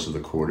the course of the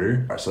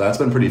quarter. So that's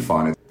been pretty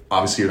fun.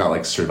 Obviously, you're not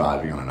like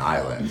surviving on an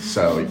island,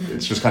 so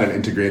it's just kind of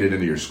integrated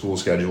into your school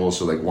schedule.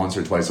 So like once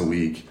or twice a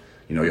week,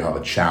 you know, you'll have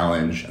a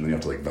challenge, and then you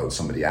have to like vote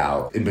somebody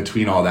out. In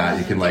between all that,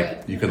 you can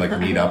like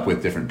meet up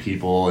with different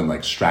people and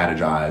like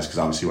strategize, because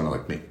obviously you want to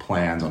like make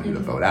plans on who to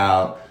vote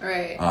out.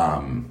 Right.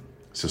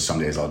 So some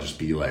days I'll just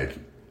be like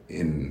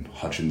in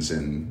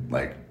Hutchinson,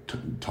 like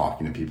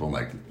talking to people and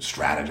like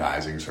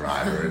strategizing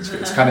Survivor.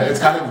 It's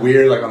kind of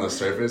weird like on the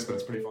surface, but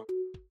it's pretty fun.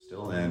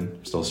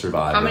 Still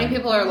surviving. How many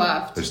people are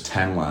left? There's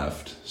 10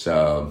 left,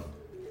 so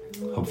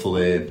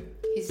hopefully.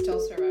 He's still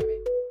surviving.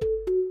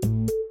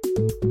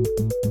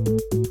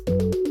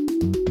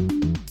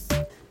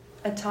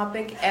 A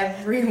topic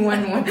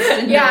everyone wants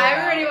to know. Yeah,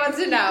 everybody wants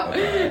to know.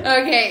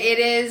 Okay, it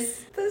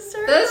is The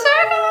circle. the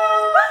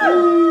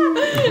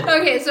circle.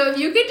 Okay, so if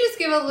you could just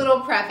give a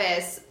little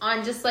preface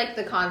on just like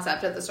the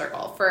concept of the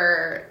circle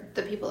for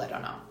the people that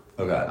don't know.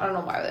 Okay. I don't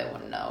know why they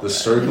want to know. The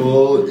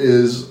Circle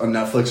is a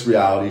Netflix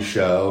reality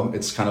show.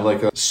 It's kind of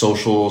like a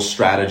social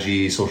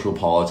strategy, social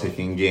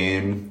politicking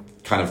game,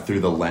 kind of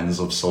through the lens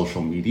of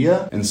social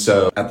media. And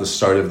so at the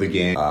start of the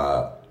game,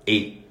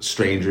 8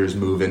 strangers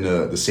move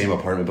into the same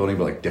apartment building,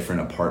 but like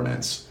different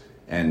apartments.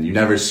 And you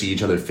never see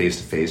each other face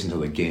to face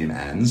until the game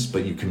ends,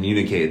 but you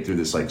communicate through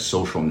this like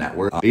social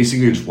network.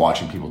 Basically, you're just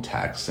watching people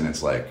text, and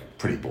it's like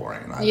pretty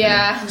boring. In my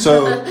opinion.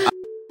 So.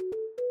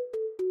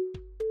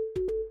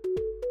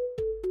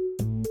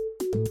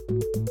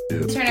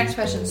 What's our next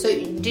question? So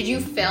did you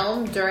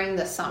film during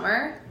the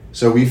summer?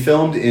 So we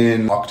filmed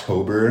in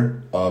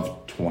October of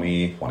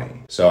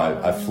 2020. So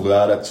I flew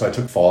out, so I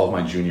took fall of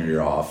my junior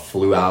year off,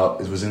 flew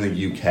out, it was in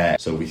the UK,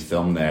 so we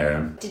filmed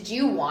there. Did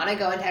you want to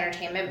go into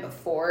entertainment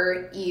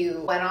before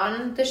you went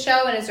on the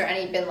show? And has there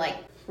any been like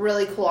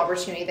really cool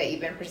opportunity that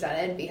you've been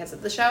presented because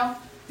of the show?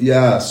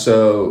 Yeah,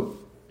 so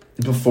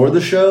before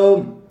the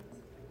show,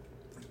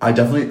 I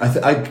definitely,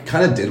 I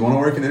kind of did want to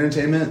work in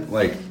entertainment,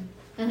 like,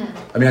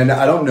 I mean,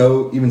 I don't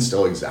know even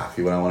still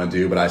exactly what I want to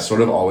do, but I sort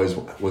of always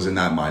was in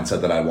that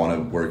mindset that I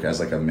want to work as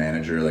like a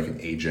manager, like an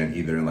agent,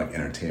 either in like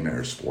entertainment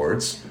or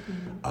sports.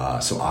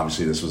 So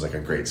obviously this was like a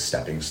great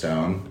stepping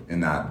stone in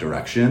that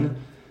direction.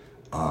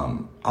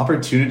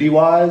 Opportunity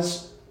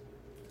wise,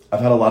 I've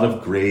had a lot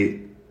of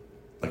great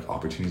like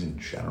opportunities in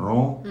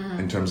general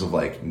in terms of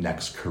like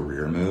next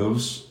career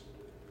moves.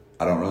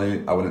 I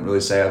wouldn't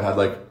really say I've had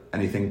like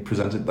anything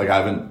presented. Like I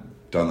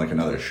haven't done like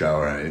another show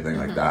or anything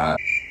like that.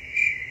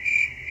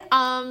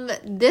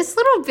 This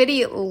little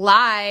bitty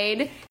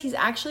lied. He's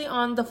actually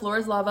on The Floor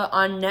is Lava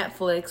on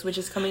Netflix, which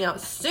is coming out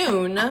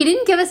soon. He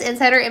didn't give us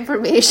insider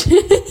information.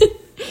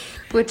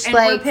 Which, and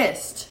like, we're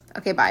pissed.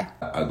 Okay, bye.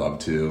 I'd love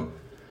to,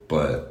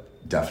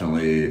 but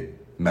definitely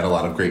met a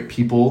lot of great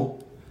people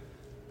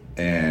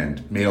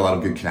and made a lot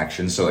of good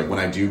connections. So like when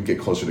I do get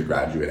closer to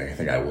graduating, I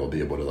think I will be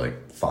able to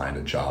like find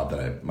a job that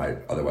I might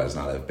otherwise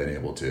not have been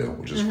able to,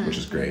 which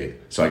is great.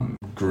 So I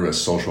grew a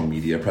social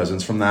media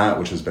presence from that,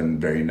 which has been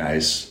very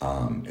nice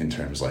in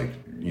terms like,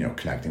 you know,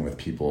 connecting with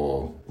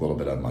people. A little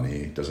bit of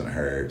money doesn't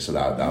hurt, so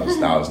that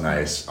was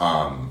nice.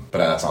 But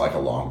that's not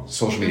like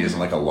social media isn't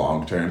like a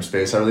long-term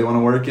space I really want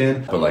to work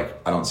in. But like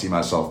I don't see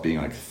myself being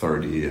like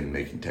 30 and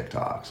making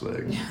TikToks.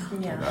 Like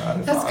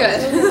That's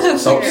good.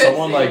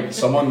 Someone like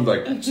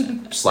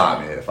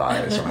slap me if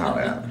I somehow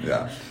am.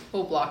 Yeah.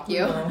 We'll block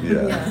you.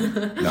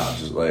 Yeah. No,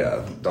 just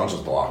don't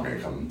just block me.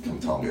 Come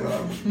tell me that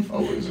I'm a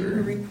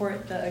loser.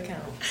 Report the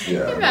account.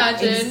 Yeah.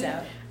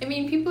 Imagine. I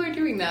mean, people are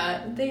doing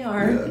that. They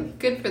are. Yeah.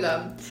 Good for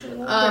them.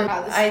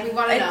 I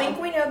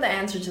think we know the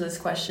answer to this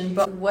question,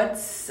 but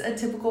what's a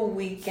typical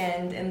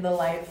weekend in the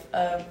life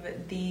of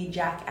the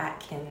Jack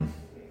Atkins?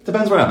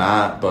 Depends where I'm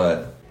at,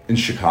 but in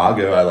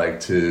Chicago, I like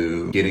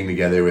to getting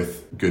together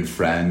with good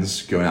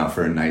friends, going out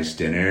for a nice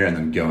dinner, and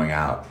then going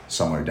out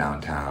somewhere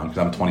downtown. Because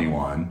I'm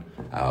 21,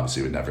 I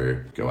obviously would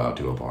never go out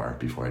to a bar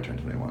before I turn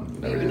 21.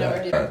 Never do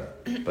that.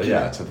 But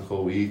yeah,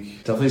 typical week.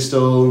 Definitely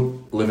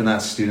still living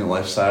that student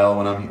lifestyle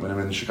when I'm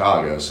in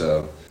Chicago.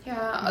 So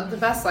yeah, the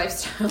best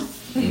lifestyle.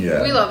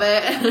 Yeah, we love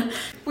it.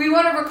 We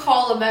want to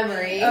recall a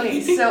memory.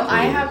 Okay, so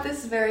I have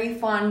this very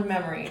fond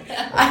memory.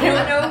 I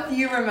don't know if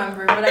you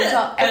remember, but I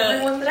tell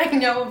everyone that I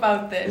know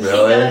about this.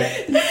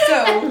 Really?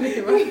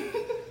 So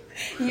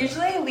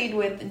usually I lead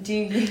with,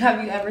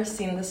 have you ever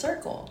seen The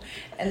Circle?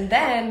 And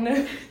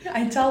then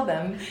I tell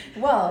them,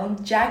 well,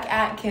 Jack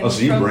Atkins. Oh,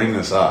 so you bring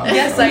this up?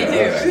 Yes, I do.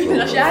 Okay,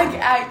 cool. Jack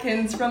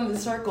Atkins from The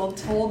Circle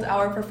told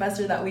our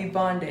professor that we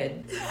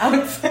bonded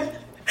outside.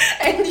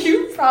 And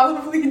you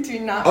probably do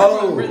not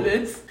remember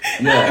this.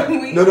 Yeah.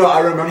 No, I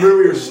remember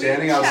we were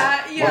standing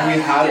outside when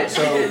we had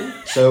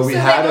so we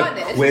had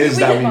a quiz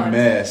that we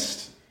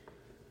missed.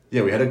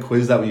 Yeah, we had a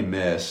quiz that we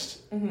missed.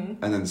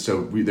 And then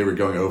they were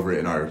going over it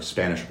in our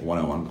Spanish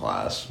 101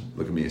 class.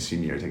 Look at me, a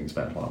senior taking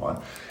Spanish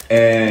 101.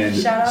 And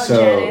shout out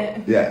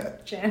Janet. Yeah.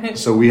 Janet.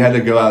 So we had to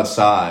go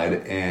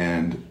outside,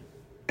 and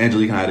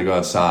Angelique and I had to go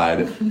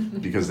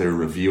outside because they were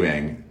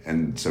reviewing,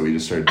 and so we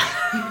started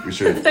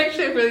It's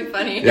actually really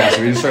funny. Yeah,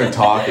 so we just started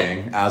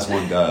talking, as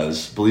one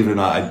does. Believe it or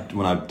not,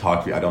 when I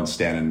talk to you, I don't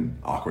stand in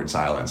awkward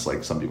silence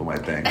like some people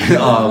might think.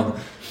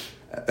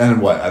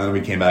 And then we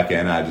came back in,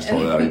 and I just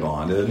told her that we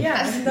bonded.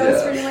 Yeah, that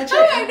was pretty much it.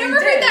 Oh, I've never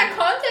heard that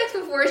context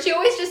before. She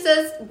always just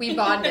says, we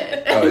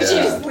bonded. Oh, yeah. She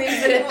just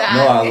leaves it at that.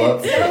 No, I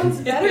love it.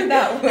 Sounds better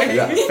that way.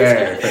 Yeah,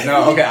 fair.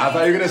 No, okay, I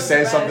thought you were going to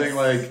say something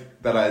like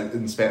that I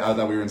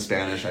thought we were in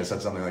Spanish, and I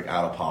said something like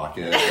out of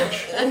pocket,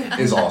 which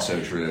is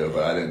also true,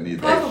 but I didn't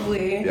need that.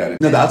 Probably. Yeah.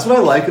 No, that's what I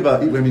like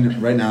about,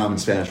 right now I'm in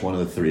Spanish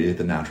 103,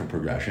 the natural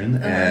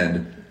progression,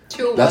 and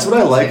that's what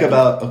I like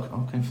about,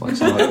 okay, flex.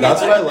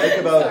 That's what I like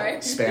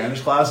about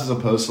Spanish class as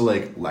opposed to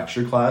like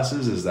lecture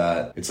classes, is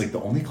that it's like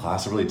the only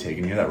class I've really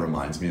taken here that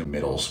reminds me of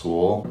middle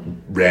school.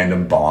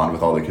 Random bond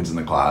with all the kids in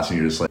the class, and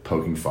you're just like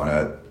poking fun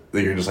at,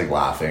 like you're just like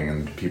laughing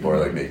and people are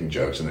like making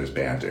jokes and there's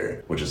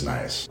banter, which is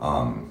nice.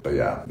 But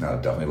yeah, no,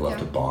 definitely love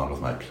to bond with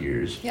my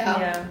peers.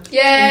 Yeah.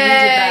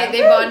 Yay!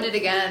 They bonded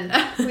again.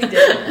 We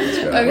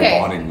did. Okay.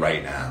 We're bonding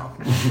right now.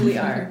 We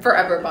are.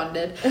 Forever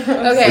bonded.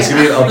 Okay. This is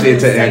gonna be an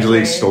update to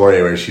Angelique's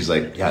story where she's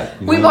like, yeah,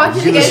 we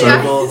bonded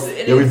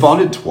again. Yeah, we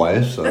bonded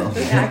twice, so.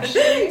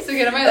 Actually, so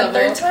get on my level.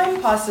 Third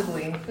time,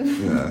 possibly.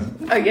 Yeah.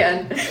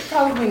 Again.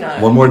 Probably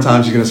not. One more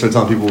time, she's gonna start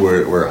telling people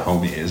we're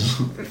homies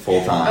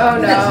full time.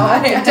 Oh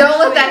no! Don't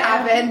let that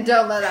happen.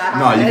 Don't let that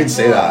happen. No, you can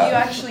say that. You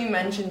actually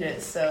mentioned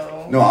it,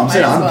 so. No, I'm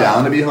saying I'm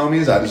down to be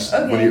homies. I just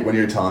when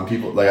you're telling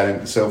people,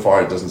 like, so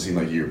far it doesn't seem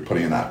like you're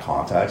putting in that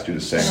context. You're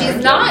just saying.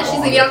 She's not. She's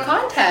leaving out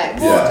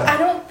context. Well, I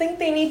don't think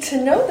they need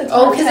to know the context.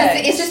 Oh, because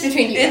it's just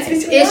between you. It's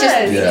just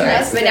between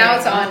us. But now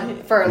it's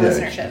on for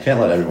listenership. You can't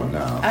let everyone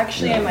know.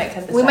 Actually, I might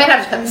cut this. We might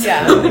have to cut this.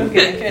 Yeah.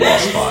 Okay. Good.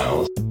 Lost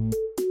files.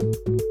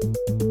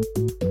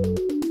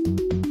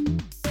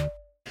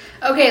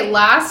 Okay,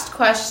 last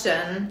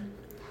question.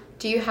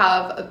 Do you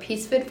have a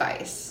piece of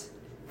advice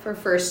for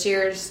first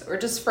years or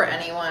just for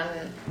anyone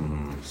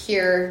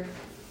here,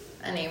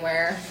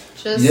 anywhere?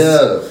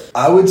 Yeah,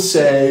 I would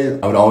say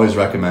I would always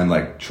recommend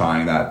like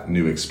trying that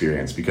new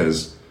experience,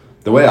 because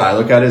the way I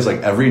look at it is like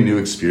every new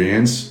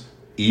experience,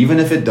 even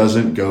if it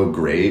doesn't go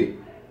great,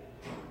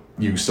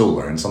 you still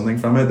learn something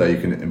from it that you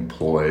can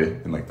employ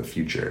in like the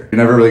future. You're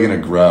never really going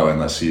to grow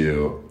unless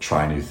you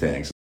try new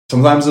things.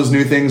 Sometimes those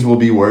new things will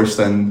be worse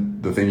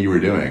than the thing you were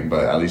doing,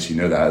 but at least you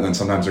know that. And then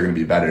sometimes they're going to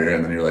be better,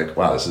 and then you're like,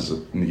 wow, this is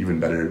an even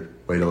better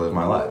way to live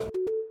my life.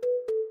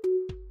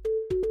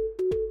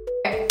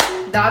 Okay,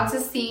 that's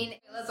a scene.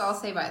 Let's all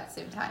say bye at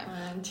the same time.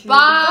 1, 2,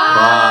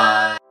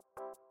 Bye!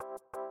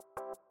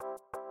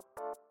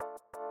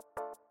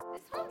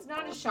 This one's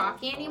not as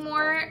shocking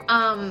anymore.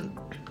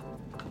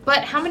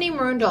 But how many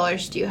maroon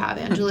dollars do you have,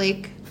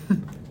 Angelique?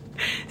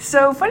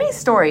 So, funny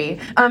story.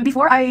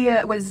 Before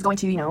I was going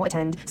to,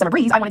 attend Summer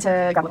Breeze, I wanted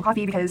to grab a little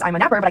coffee because I'm a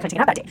napper, but I couldn't take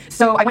a nap that day.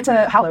 So I went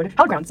to Hallowed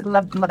Grounds.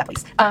 Love that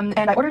place. And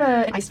I ordered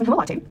an iced vanilla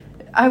latte.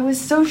 I was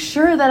so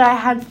sure that I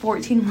had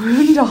 14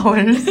 maroon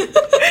dollars,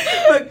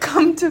 but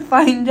come to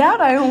find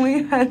out, I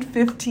only had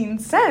 15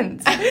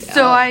 cents.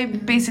 So I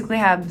basically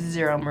have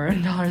 0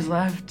 maroon dollars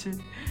left.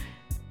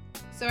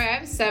 So I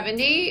have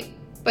 70,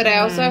 but I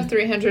also have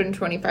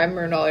 325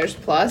 maroon dollars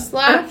plus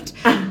left.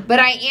 But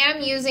I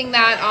am using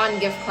that on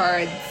gift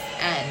cards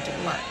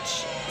and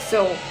merch.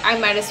 So I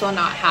might as well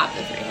not have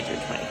the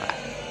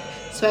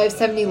 325. So I have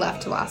 70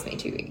 left to last me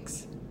 2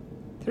 weeks.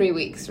 3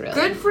 weeks, really.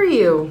 Good for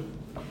you.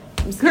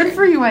 Good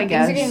for you, I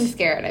guess. Things are getting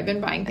scared. I've been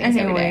buying things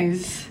every day.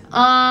 Is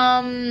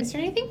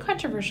there anything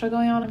controversial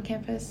going on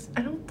campus?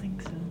 I don't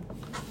think so.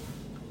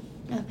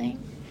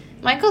 Nothing?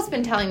 Michael's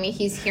been telling me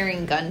he's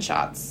hearing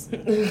gunshots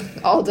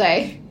all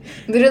day.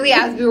 Literally,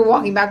 as we were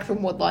walking back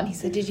from Woodlawn, he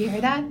said, "Did you hear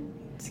that?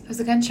 It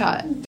was a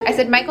gunshot." I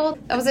said, "Michael,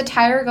 that was a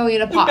tire going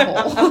in a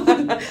pothole."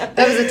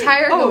 That was a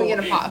tire going in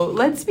a pothole.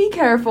 Let's be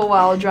careful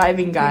while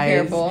driving, guys. Be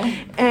careful.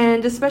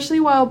 And especially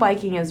while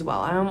biking as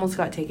well. I almost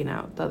got taken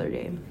out the other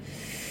day.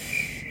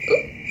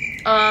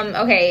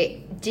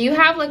 Okay. Do you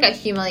have like a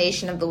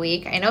humiliation of the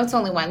week? I know it's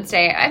only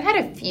Wednesday. I've had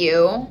a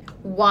few.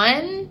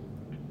 One,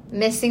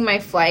 missing my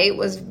flight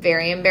was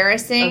very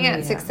embarrassing.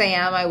 At 6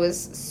 a.m. I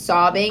was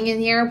sobbing in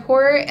the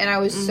airport, and I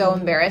was so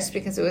embarrassed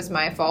because it was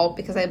my fault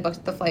because I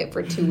booked the flight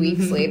for 2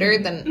 weeks later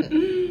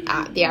than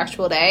at the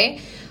actual day.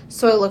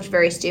 So I looked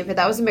very stupid.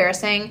 That was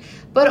embarrassing.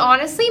 But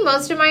honestly,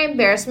 most of my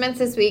embarrassments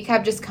this week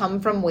have just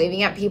come from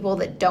waving at people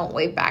that don't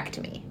wave back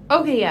to me.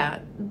 Okay, yeah.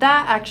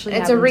 That actually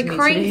It's a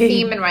recurring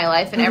theme in my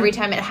life, and every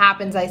time it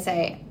happens, I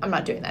say, I'm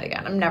not doing that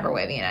again. I'm never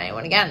waving at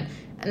anyone again.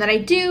 And then I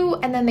do,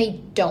 and then they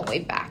don't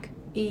wave back.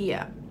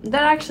 Yeah.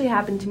 That actually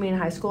happened to me in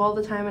high school all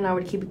the time, and I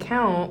would keep a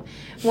count.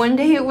 One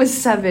day it was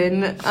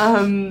 7.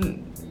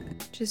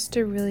 Just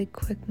a really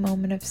quick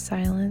moment of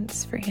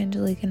silence for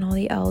Angelique and all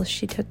the L's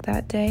she took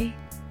that day.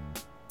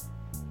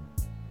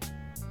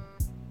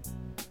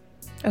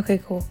 Okay,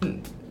 cool.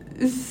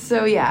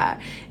 So, yeah.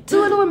 It's a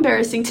little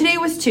embarrassing. Today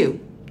was 2.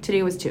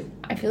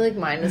 I feel like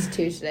mine was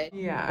 2 today.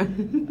 Yeah.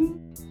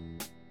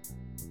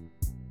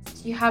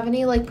 Do you have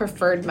any, like,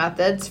 preferred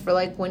methods for,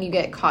 like, when you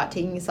get caught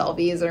taking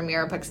selfies or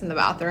mirror pics in the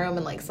bathroom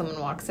and, like, someone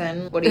walks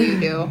in? What do you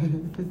do?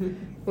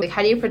 Like,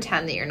 how do you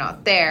pretend that you're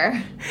not there?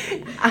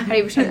 How do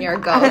you pretend you're a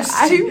ghost?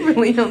 I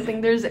really don't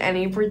think there's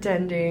any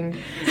pretending.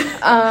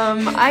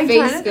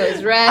 Face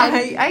goes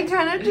red. I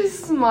kind of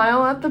just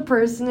smile at the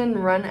person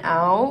and run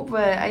out,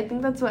 but I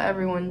think that's what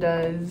everyone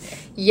does.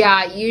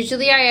 Yeah,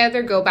 usually I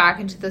either go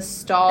back into the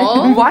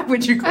stall. Why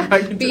would you go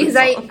back into because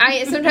the stall?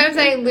 I sometimes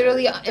I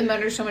literally am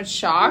under so much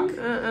shock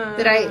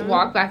that I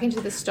walk back into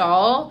the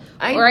stall,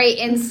 or I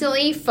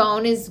instantly,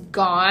 phone is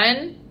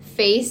gone,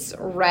 face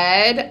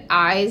red,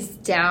 eyes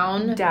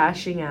down,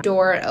 dashing out,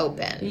 door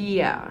open.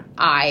 Yeah.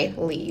 I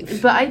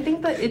leave. But I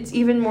think that it's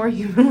even more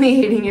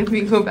humiliating if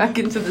we go back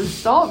into the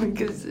stall,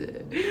 because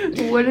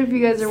what if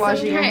you guys are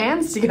washing your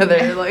hands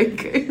together?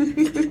 Like,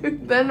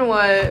 then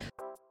what?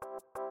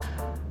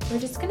 We're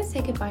just gonna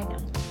say goodbye now.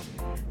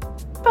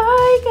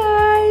 Bye,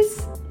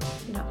 guys.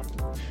 No.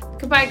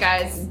 Goodbye,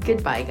 guys.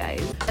 Goodbye,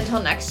 guys.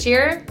 Until next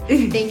year,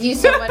 thank you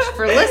so much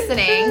for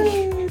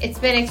listening. It's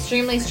been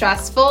extremely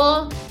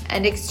stressful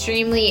and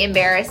extremely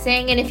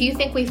embarrassing. And if you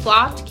think we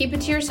flopped, keep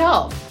it to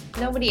yourself.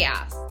 Nobody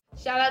asked.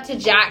 Shout out to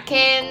Jack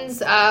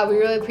Atkins. We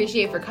really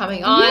appreciate you for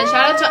coming on. Yeah.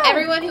 Shout out to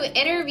everyone who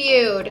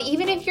interviewed.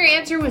 Even if your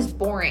answer was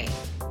boring,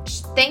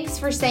 thanks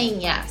for saying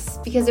yes,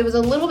 because it was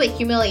a little bit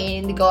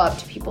humiliating to go up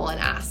to people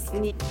and ask.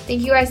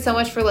 Thank you guys so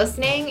much for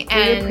listening.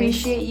 And we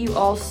appreciate you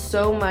all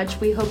so much.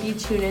 We hope you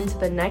tune into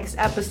the next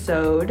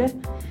episode.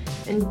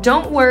 And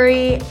don't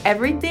worry,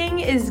 everything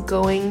is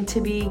going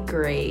to be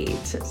great.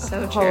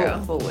 So true.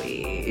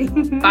 Hopefully.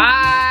 Bye.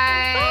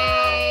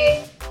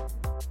 Bye.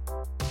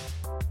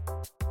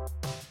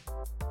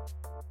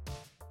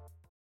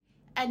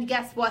 And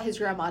guess what his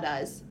grandma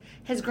does?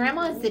 His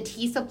grandma is the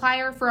tea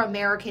supplier for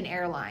American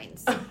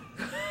Airlines.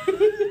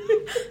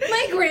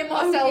 My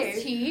grandma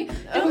sells tea.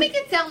 Don't make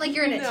it sound like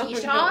you're in a tea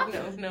shop.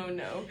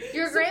 No.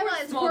 Your grandma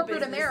is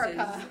corporate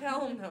America.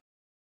 Hell no.